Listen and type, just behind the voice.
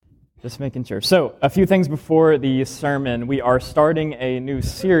Just making sure. So, a few things before the sermon. We are starting a new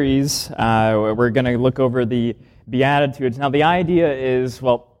series. We're going to look over the Beatitudes. Now, the idea is,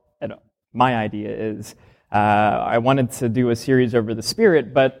 my idea is, I wanted to do a series over the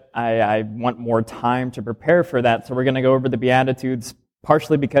Spirit, but I want more time to prepare for that. So we're going to go over the Beatitudes,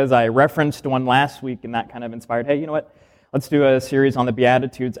 partially because I referenced one last week, and that kind of inspired, hey, you know what? Let's do a series on the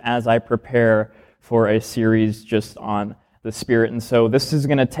Beatitudes as I prepare for a series just on the Spirit. And so this is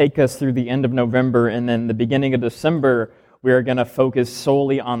going to take us through the end of November, and then the beginning of December, we are going to focus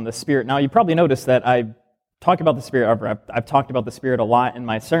solely on the Spirit. Now, you probably noticed that I talk about the Spirit, I've talked about the Spirit a lot in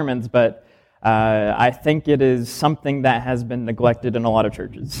my sermons, but I think it is something that has been neglected in a lot of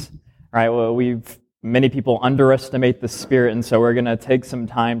churches. All right, well, many people underestimate the Spirit, and so we're going to take some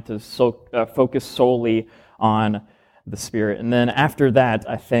time to focus solely on the Spirit. And then after that,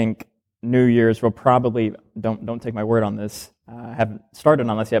 I think New Year's will probably, don't take my word on this, I haven't started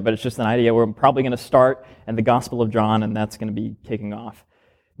on this yet, but it's just an idea. We're probably going to start in the Gospel of John, and that's going to be kicking off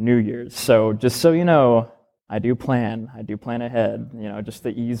New Year's. So just so you know, I do plan ahead, just to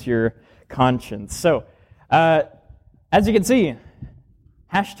ease your conscience. So, as you can see,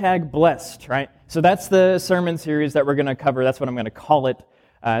 #blessed, right? So that's the sermon series that we're going to cover. That's what I'm going to call it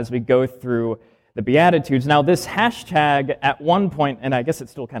as we go through the Beatitudes. Now, this hashtag at one point, and I guess it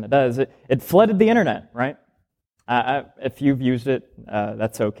still kind of does, it flooded the internet, right? If you've used it,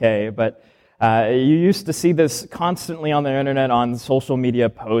 that's okay. But you used to see this constantly on the internet on social media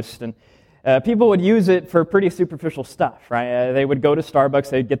posts, and people would use it for pretty superficial stuff, right? They would go to Starbucks,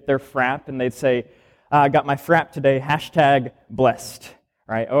 they'd get their frap, and they'd say, I got my frap today, #blessed,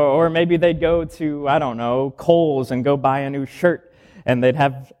 right? Or maybe they'd go to, I don't know, Kohl's and go buy a new shirt, and they'd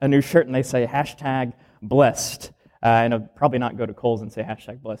have a new shirt, and they say #blessed. I know probably not go to Kohl's and say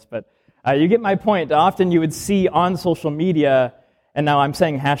 #blessed, but you get my point. Often you would see on social media, and now I'm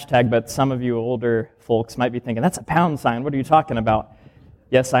saying hashtag, but some of you older folks might be thinking, that's a pound sign, what are you talking about?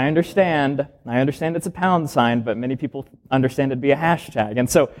 Yes, I understand it's a pound sign, but many people understand it to be a hashtag. And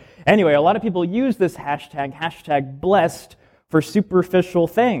so, anyway, a lot of people use this hashtag blessed, for superficial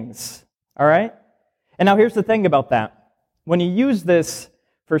things, all right? And now here's the thing about that. When you use this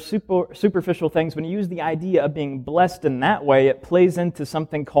for superficial things, when you use the idea of being blessed in that way, it plays into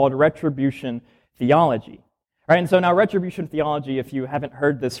something called retribution theology. All right, and so now retribution theology, if you haven't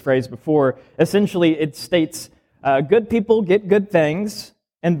heard this phrase before, essentially it states good people get good things,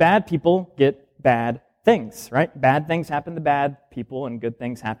 and bad people get bad things, right? Bad things happen to bad people, and good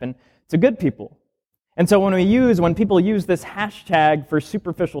things happen to good people. And so when people use this hashtag for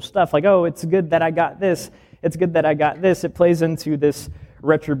superficial stuff, like, oh, it's good that I got this, it's good that I got this, it plays into this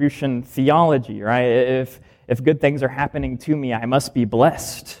retribution theology, right? If good things are happening to me, I must be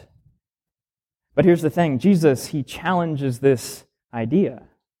blessed. But here's the thing, Jesus, he challenges this idea.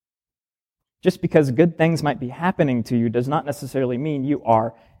 Just because good things might be happening to you does not necessarily mean you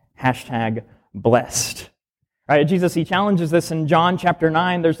are #blessed. Right? Jesus, he challenges this in John chapter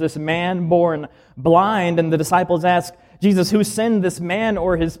 9. There's this man born blind, and the disciples ask, Jesus, who sinned, this man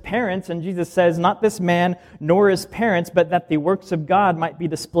or his parents? And Jesus says, not this man nor his parents, but that the works of God might be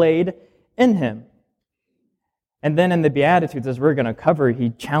displayed in him. And then in the Beatitudes, as we're going to cover, he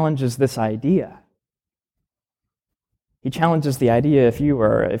challenges this idea. He challenges the idea if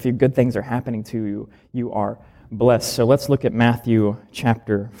good things are happening to you, you are blessed. So let's look at Matthew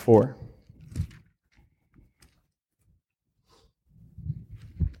chapter 4.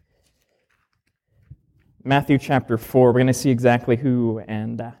 Matthew chapter 4, we're going to see exactly who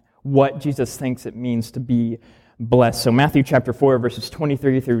and what Jesus thinks it means to be blessed. So Matthew chapter 4, verses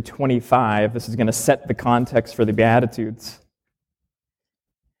 23 through 25, this is going to set the context for the Beatitudes.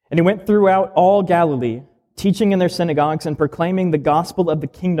 And he went throughout all Galilee, teaching in their synagogues and proclaiming the gospel of the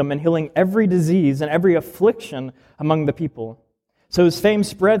kingdom and healing every disease and every affliction among the people. So his fame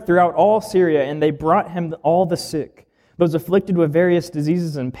spread throughout all Syria, and they brought him all the sick, those afflicted with various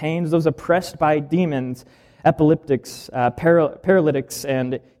diseases and pains, those oppressed by demons, epileptics, paralytics,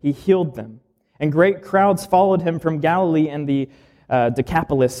 and he healed them. And great crowds followed him from Galilee and the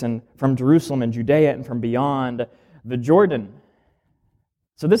Decapolis, and from Jerusalem and Judea, and from beyond the Jordan.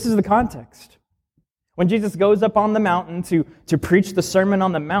 So this is the context. When Jesus goes up on the mountain to preach the Sermon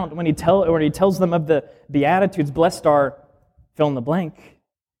on the Mount, when he tells them of the Beatitudes, blessed are, fill in the blank,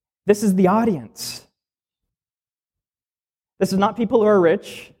 this is the audience. This is not people who are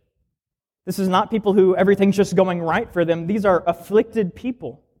rich. This is not people who everything's just going right for them. These are afflicted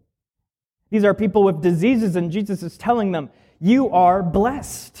people. These are people with diseases, and Jesus is telling them, you are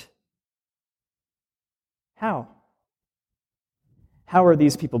blessed. How? How are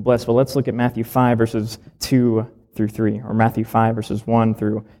these people blessed? Well, let's look at Matthew 5, verses 2 through 3, or Matthew 5, verses 1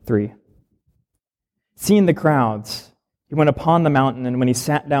 through 3. Seeing the crowds, he went upon the mountain, and when he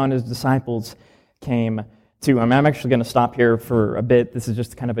sat down, his disciples came to him. I'm actually going to stop here for a bit. This is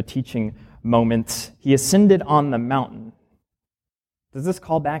just kind of a teaching moment. He ascended on the mountain. Does this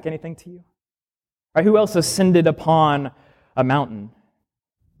call back anything to you? All right, who else ascended upon a mountain?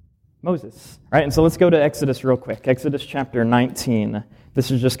 Moses. All right, and so let's go to Exodus real quick. Exodus chapter 19.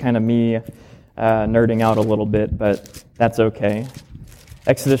 This is just kind of me nerding out a little bit, but that's okay.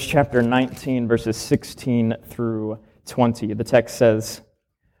 Exodus chapter 19, verses 16 through 20. The text says,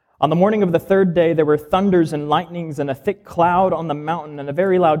 "On the morning of the third day there were thunders and lightnings and a thick cloud on the mountain and a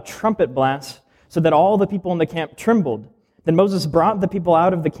very loud trumpet blast, so that all the people in the camp trembled. Then Moses brought the people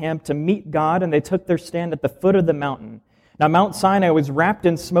out of the camp to meet God, and they took their stand at the foot of the mountain. Now Mount Sinai was wrapped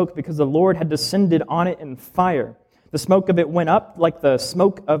in smoke because the Lord had descended on it in fire. The smoke of it went up like the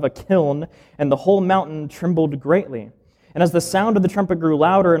smoke of a kiln, and the whole mountain trembled greatly. And as the sound of the trumpet grew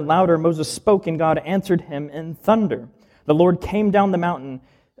louder and louder, Moses spoke, and God answered him in thunder. The Lord came down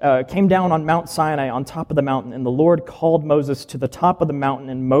on Mount Sinai on top of the mountain, and the Lord called Moses to the top of the mountain,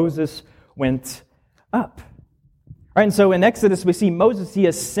 and Moses went up." Right, and so in Exodus we see Moses, he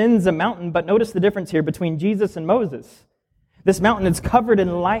ascends a mountain, but notice the difference here between Jesus and Moses. This mountain is covered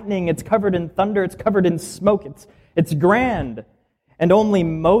in lightning, it's covered in thunder, it's covered in smoke, it's grand. And only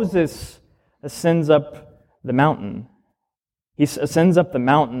Moses ascends up the mountain. He ascends up the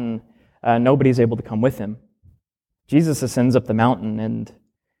mountain, nobody's able to come with him. Jesus ascends up the mountain, and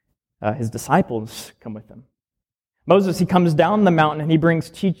his disciples come with him. Moses, he comes down the mountain, and he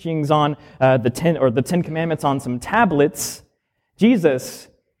brings teachings on the Ten Commandments on some tablets. Jesus,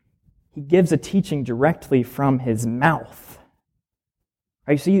 he gives a teaching directly from his mouth.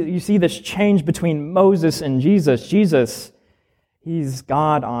 Right, you see this change between Moses and Jesus. Jesus, he's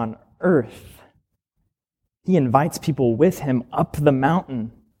God on earth. He invites people with him up the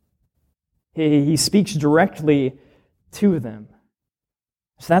mountain. He speaks directly to them.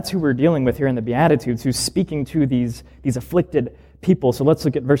 So that's who we're dealing with here in the Beatitudes, who's speaking to these afflicted people. So let's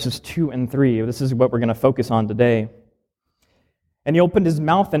look at verses 2 and 3. This is what we're going to focus on today. "And he opened his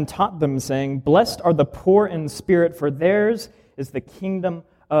mouth and taught them, saying, 'Blessed are the poor in spirit, for theirs is the kingdom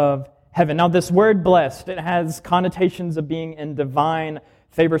of heaven.'" Now this word blessed, it has connotations of being in divine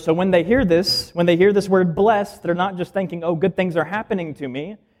favor. So when they hear this word blessed, they're not just thinking, oh, good things are happening to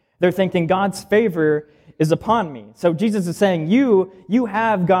me. They're thinking God's favor is upon me. So Jesus is saying, you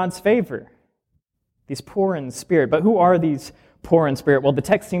have God's favor. These poor in spirit. But who are these poor in spirit? Well, the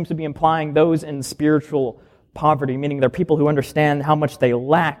text seems to be implying those in spiritual poverty, meaning they're people who understand how much they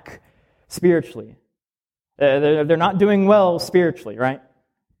lack spiritually. They're not doing well spiritually, right?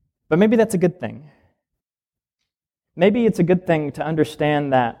 But maybe that's a good thing. Maybe it's a good thing to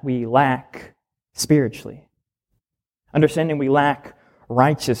understand that we lack spiritually. Understanding we lack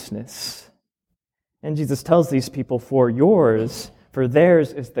righteousness. And Jesus tells these people, for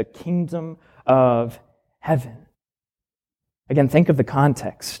theirs is the kingdom of heaven. Again, think of the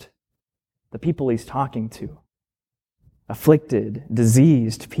context. The people he's talking to. Afflicted,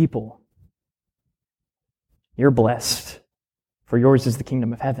 diseased people. You're blessed, for yours is the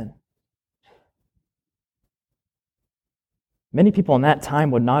kingdom of heaven. Many people in that time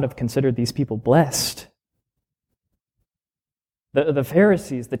would not have considered these people blessed. The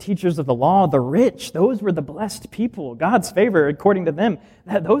Pharisees, the teachers of the law, the rich, those were the blessed people. God's favor, according to them,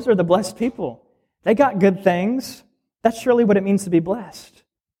 those are the blessed people. They got good things. That's surely what it means to be blessed.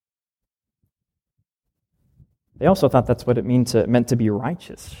 They also thought that's what it meant to be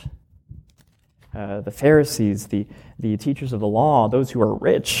righteous. The Pharisees, the teachers of the law, those who are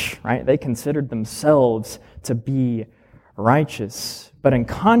rich, right? They considered themselves to be righteous. But in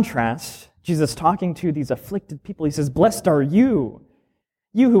contrast, Jesus talking to these afflicted people, he says, blessed are you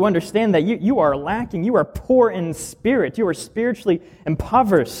who understand that you are lacking, you are poor in spirit, you are spiritually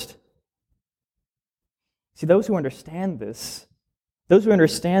impoverished. See, those who understand this, those who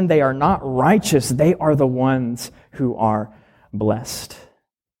understand they are not righteous, they are the ones who are blessed.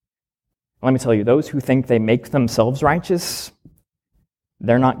 Let me tell you, those who think they make themselves righteous,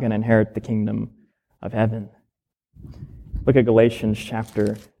 they're not going to inherit the kingdom of heaven. Look at Galatians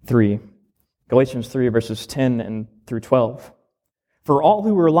chapter 3. Galatians 3, verses 10 and through 12. For all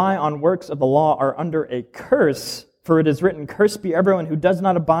who rely on works of the law are under a curse, for it is written, cursed be everyone who does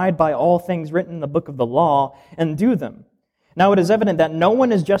not abide by all things written in the book of the law and do them. Now it is evident that no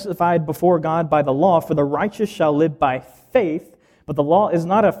one is justified before God by the law, for the righteous shall live by faith, but the law is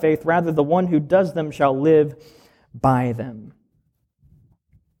not of faith, rather the one who does them shall live by them.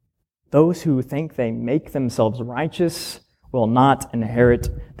 Those who think they make themselves righteous will not inherit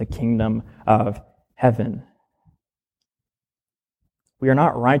the kingdom of heaven. We are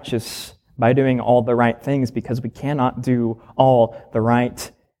not righteous by doing all the right things because we cannot do all the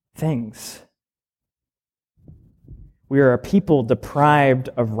right things. We are a people deprived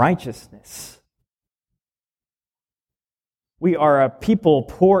of righteousness. We are a people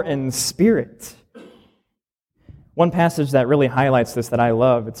poor in spirit. One passage that really highlights this that I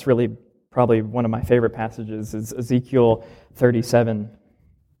love, it's really probably one of my favorite passages, is Ezekiel 37.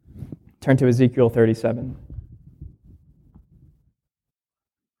 Turn to Ezekiel 37.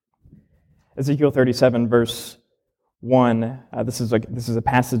 Ezekiel 37, verse 1. This is a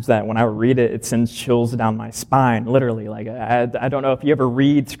passage that when I read it, it sends chills down my spine, literally. Like I don't know if you ever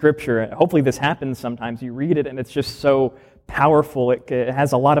read Scripture. Hopefully this happens sometimes. You read it and it's just so powerful. It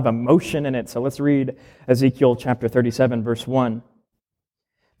has a lot of emotion in it. So let's read Ezekiel chapter 37, verse 1.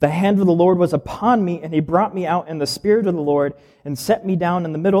 The hand of the Lord was upon me, and he brought me out in the spirit of the Lord and set me down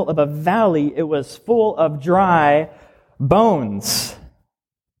in the middle of a valley. It was full of dry bones.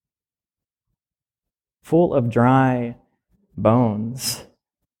 Full of dry bones.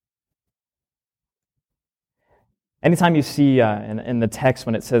 Anytime you see in the text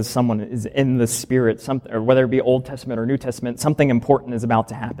when it says someone is in the Spirit, or whether it be Old Testament or New Testament, something important is about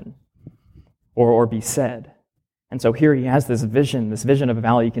to happen or be said. And so here he has this vision of a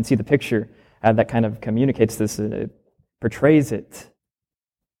valley. You can see the picture that kind of communicates this, portrays it.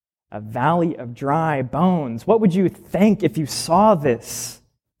 A valley of dry bones. What would you think if you saw this?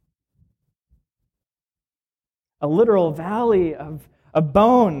 A literal valley of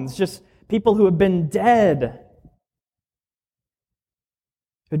bones, just people who have been dead.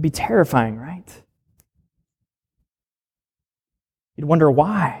 It would be terrifying, right? You'd wonder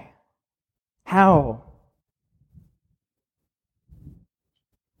why. How?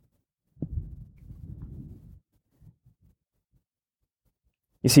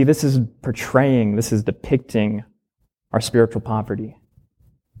 You see, this is depicting our spiritual poverty.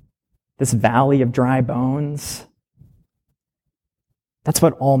 This valley of dry bones, that's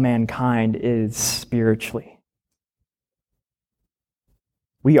what all mankind is spiritually.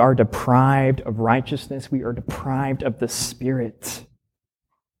 We are deprived of righteousness. We are deprived of the Spirit.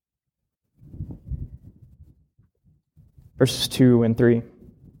 Verses 2 and 3.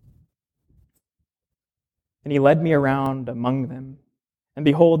 And he led me around among them. And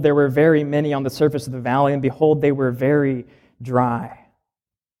behold, there were very many on the surface of the valley, and behold, they were very dry.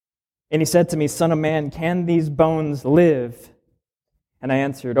 And he said to me, Son of man, can these bones live? And I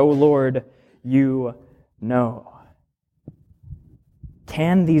answered, O Lord, you know.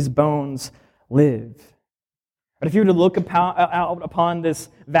 Can these bones live? But if you were to look out upon this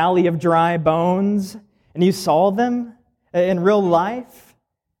valley of dry bones, and you saw them in real life,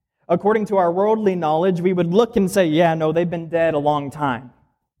 according to our worldly knowledge, we would look and say, yeah, no, they've been dead a long time.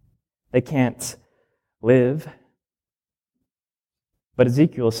 They can't live. But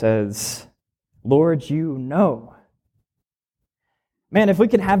Ezekiel says, Lord, you know. Man, if we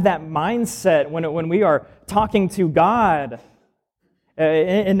could have that mindset when we are talking to God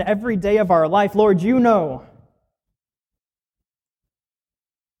in every day of our life, Lord, you know.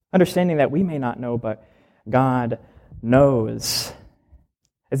 Understanding that we may not know, but God knows.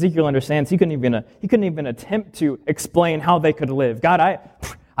 Ezekiel understands he couldn't even attempt to explain how they could live. God,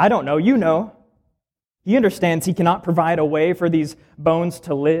 I don't know, you know. He understands he cannot provide a way for these bones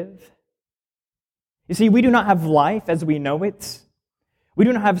to live. You see, we do not have life as we know it. We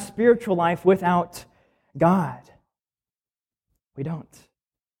do not have spiritual life without God. We don't.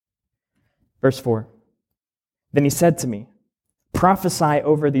 Verse 4. Then he said to me, prophesy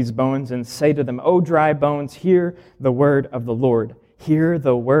over these bones and say to them, O dry bones, hear the word of the Lord. Hear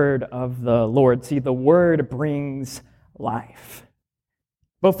the word of the Lord. See, the word brings life.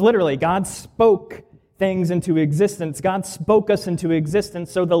 Both literally, God spoke things into existence. God spoke us into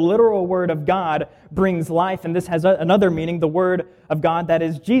existence. So the literal word of God brings life. And this has another meaning, the word of God that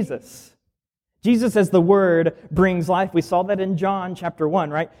is Jesus. Jesus as the word brings life. We saw that in John chapter 1,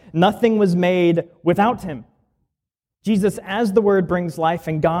 right? Nothing was made without him. Jesus as the word brings life,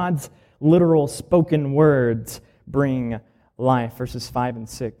 and God's literal spoken words bring life. Verses 5 and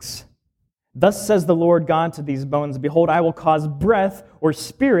 6. Thus says the Lord God to these bones, behold, I will cause breath or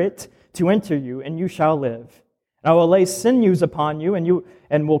spirit to enter you, and you shall live. And I will lay sinews upon you,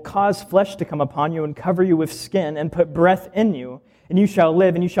 and will cause flesh to come upon you, and cover you with skin, and put breath in you, and you shall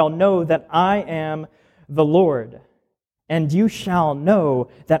live, and you shall know that I am the Lord. And you shall know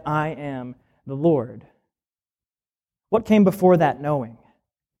that I am the Lord. What came before that knowing?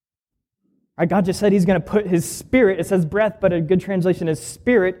 Right, God just said he's going to put his spirit, it says breath, but a good translation is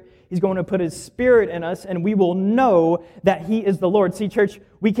spirit. He's going to put his spirit in us, and we will know that he is the Lord. See, church,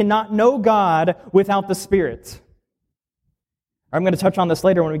 we cannot know God without the Spirit. I'm going to touch on this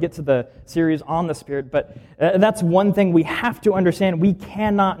later when we get to the series on the Spirit, but that's one thing we have to understand. We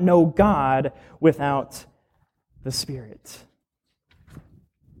cannot know God without the Spirit.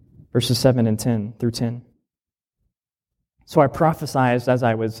 Verses 7 and 10 through 10. So I prophesied as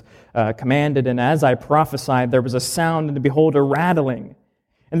I was commanded, and as I prophesied, there was a sound, and behold, a rattling.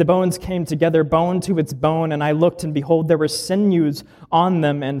 And the bones came together, bone to its bone, and I looked, and behold, there were sinews on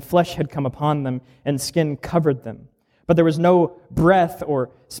them, and flesh had come upon them, and skin covered them. But there was no breath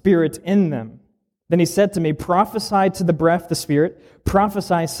or spirit in them. Then he said to me, prophesy to the breath, the Spirit,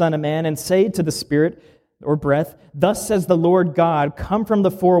 prophesy, Son of Man, and say to the Spirit, or breath, thus says the Lord God, come from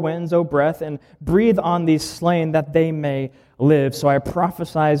the four winds, O breath, and breathe on these slain that they may live. So I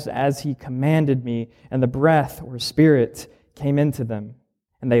prophesied as he commanded me, and the breath or spirit came into them.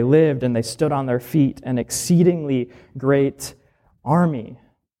 And they lived, and they stood on their feet, an exceedingly great army.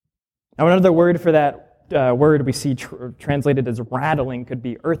 Now another word for that word we see translated as rattling could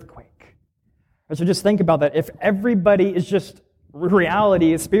be earthquake. So just think about that. If everybody is just,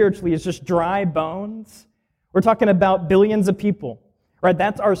 reality spiritually is just dry bones, we're talking about billions of people, right?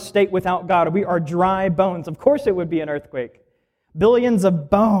 That's our state without God. We are dry bones. Of course it would be an earthquake. Billions of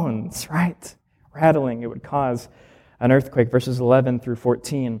bones, right? Rattling, it would cause an earthquake. Verses 11 through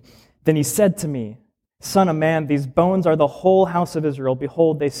 14. Then he said to me, Son of man, these bones are the whole house of Israel.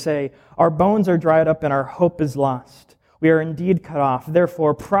 Behold, they say, our bones are dried up and our hope is lost. We are indeed cut off.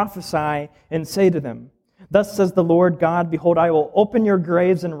 Therefore prophesy and say to them, thus says the Lord God, behold, I will open your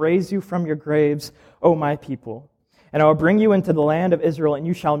graves and raise you from your graves, O my people. And I will bring you into the land of Israel, and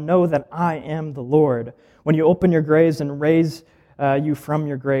you shall know that I am the Lord, when you open your graves and raise you from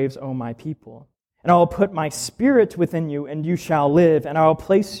your graves, O my people. And I will put my spirit within you, and you shall live, and I will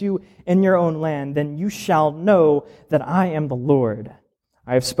place you in your own land. Then you shall know that I am the Lord.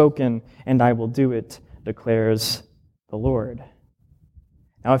 I have spoken, and I will do it, declares the Lord.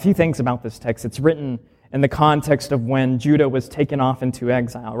 Now, a few things about this text. It's written in the context of when Judah was taken off into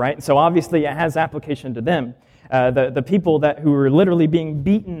exile, right? So obviously it has application to them. The people who were literally being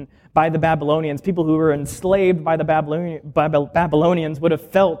beaten by the Babylonians, people who were enslaved by the Babylonians would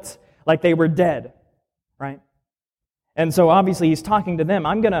have felt like they were dead, right? And so obviously he's talking to them.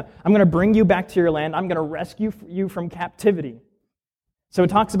 I'm gonna bring you back to your land. I'm gonna rescue you from captivity. So it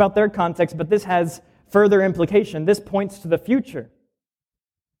talks about their context, but this has further implication. This points to the future.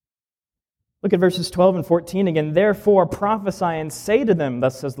 Look at verses 12 and 14 again. Therefore prophesy and say to them,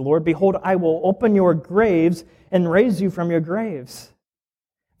 thus says the Lord, behold, I will open your graves and raise you from your graves.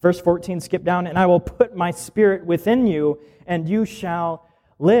 Verse 14, skip down, and I will put my spirit within you, and you shall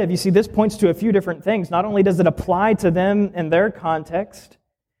live. You see, this points to a few different things. Not only does it apply to them in their context,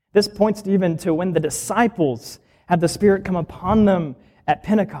 this points even to when the disciples had the Spirit come upon them at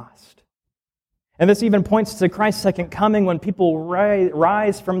Pentecost. And this even points to Christ's second coming when people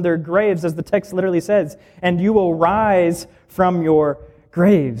rise from their graves, as the text literally says, and you will rise from your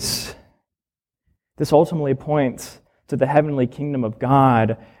graves. This ultimately points to the heavenly kingdom of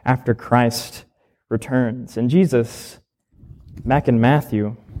God after Christ returns. And Jesus, back in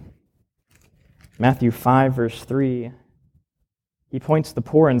Matthew 5, verse 3, he points to the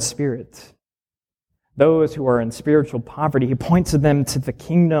poor in spirit, those who are in spiritual poverty. He points to them to the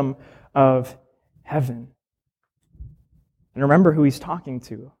kingdom of heaven. And remember who he's talking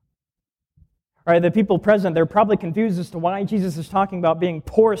to. All right, the people present, they're probably confused as to why Jesus is talking about being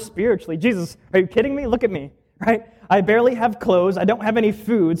poor spiritually. Jesus, are you kidding me? Look at me, right? I barely have clothes. I don't have any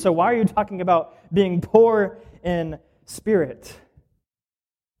food. So why are you talking about being poor in spirit?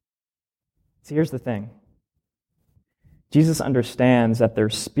 See, here's the thing. Jesus understands that their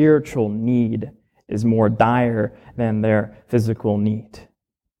spiritual need is more dire than their physical need.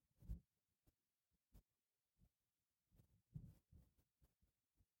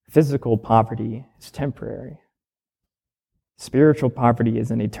 Physical poverty is temporary. Spiritual poverty is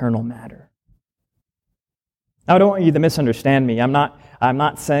an eternal matter. Now, I don't want you to misunderstand me. I'm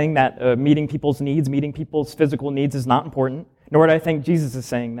not saying that meeting people's needs, meeting people's physical needs is not important, nor do I think Jesus is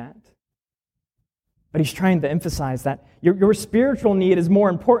saying that. But he's trying to emphasize that your spiritual need is more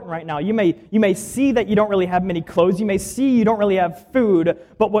important right now. You may see that you don't really have many clothes. You may see you don't really have food.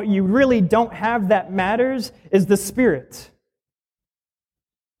 But what you really don't have that matters is the Spirit.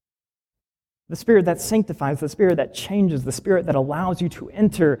 The Spirit that sanctifies, the Spirit that changes, the Spirit that allows you to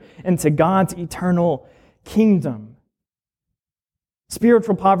enter into God's eternal kingdom.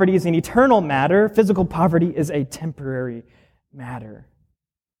 Spiritual poverty is an eternal matter. Physical poverty is a temporary matter.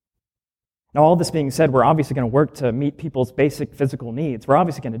 Now, all this being said, we're obviously going to work to meet people's basic physical needs. We're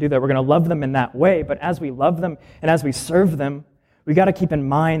obviously going to do that. We're going to love them in that way. But as we love them and as we serve them, we've got to keep in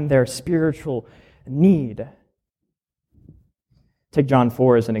mind their spiritual need. Take John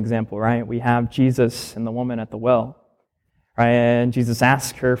 4 as an example, right? We have Jesus and the woman at the well, right? And Jesus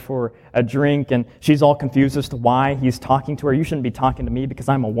asks her for a drink, and she's all confused as to why he's talking to her. You shouldn't be talking to me because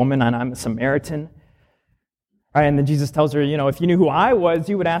I'm a woman and I'm a Samaritan. Right? And then Jesus tells her, if you knew who I was,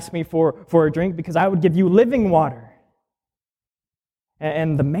 you would ask me for a drink because I would give you living water.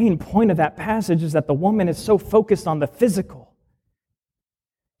 And the main point of that passage is that the woman is so focused on the physical.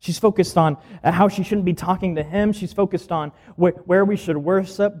 She's focused on how she shouldn't be talking to him. She's focused on where we should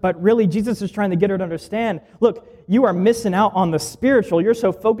worship. But really, Jesus is trying to get her to understand, look, you are missing out on the spiritual. You're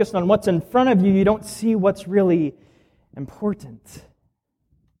so focused on what's in front of you, you don't see what's really important.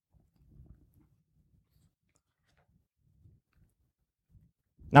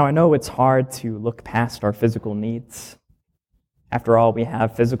 Now, I know it's hard to look past our physical needs. After all, we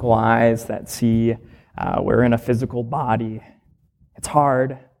have physical eyes that see. We're in a physical body. It's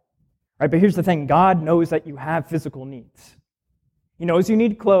hard. Right, but here's the thing. God knows that you have physical needs. He knows you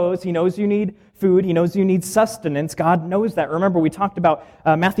need clothes. He knows you need food. He knows you need sustenance. God knows that. Remember, we talked about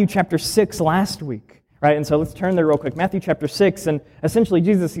Matthew chapter 6 last week. Right, and so let's turn there real quick. Matthew chapter 6, and essentially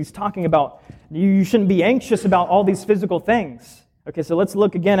Jesus, he's talking about you shouldn't be anxious about all these physical things. Okay, so let's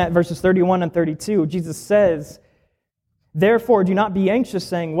look again at verses 31 and 32. Jesus says, "Therefore, do not be anxious,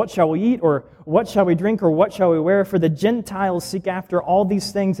 saying, 'What shall we eat?' or 'What shall we drink?' or 'What shall we wear?' For the Gentiles seek after all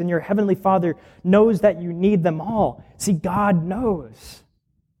these things, and your heavenly Father knows that you need them all." See, God knows.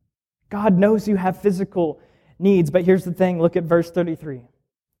 God knows you have physical needs. But here's the thing. Look at verse 33.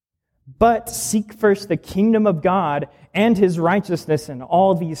 "But seek first the kingdom of God and His righteousness, and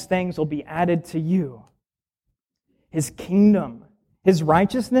all these things will be added to you." His kingdom, His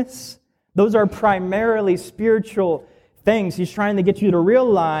righteousness, those are primarily spiritual things. He's trying to get you to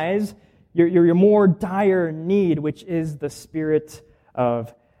realize your more dire need, which is the Spirit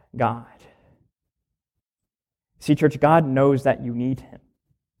of God. See, church, God knows that you need Him.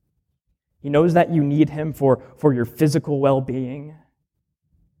 He knows that you need Him for your physical well-being.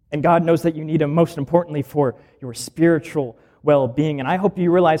 And God knows that you need Him, most importantly, for your spiritual well-being. And I hope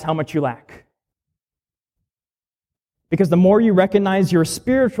you realize how much you lack. Because the more you recognize your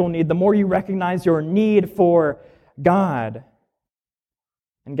spiritual need, the more you recognize your need for God.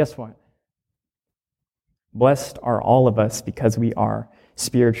 And guess what? Blessed are all of us because we are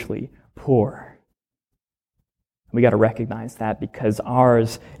spiritually poor. We got to recognize that because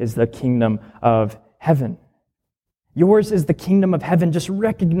ours is the kingdom of heaven. Yours is the kingdom of heaven. Just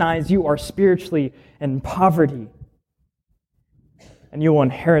recognize you are spiritually in poverty. And you will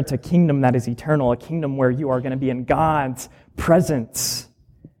inherit a kingdom that is eternal, a kingdom where you are going to be in God's presence,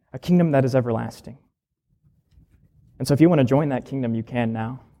 a kingdom that is everlasting. And so if you want to join that kingdom, you can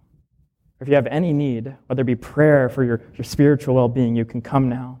now. Or if you have any need, whether it be prayer for your spiritual well-being, you can come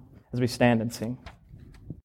now as we stand and sing.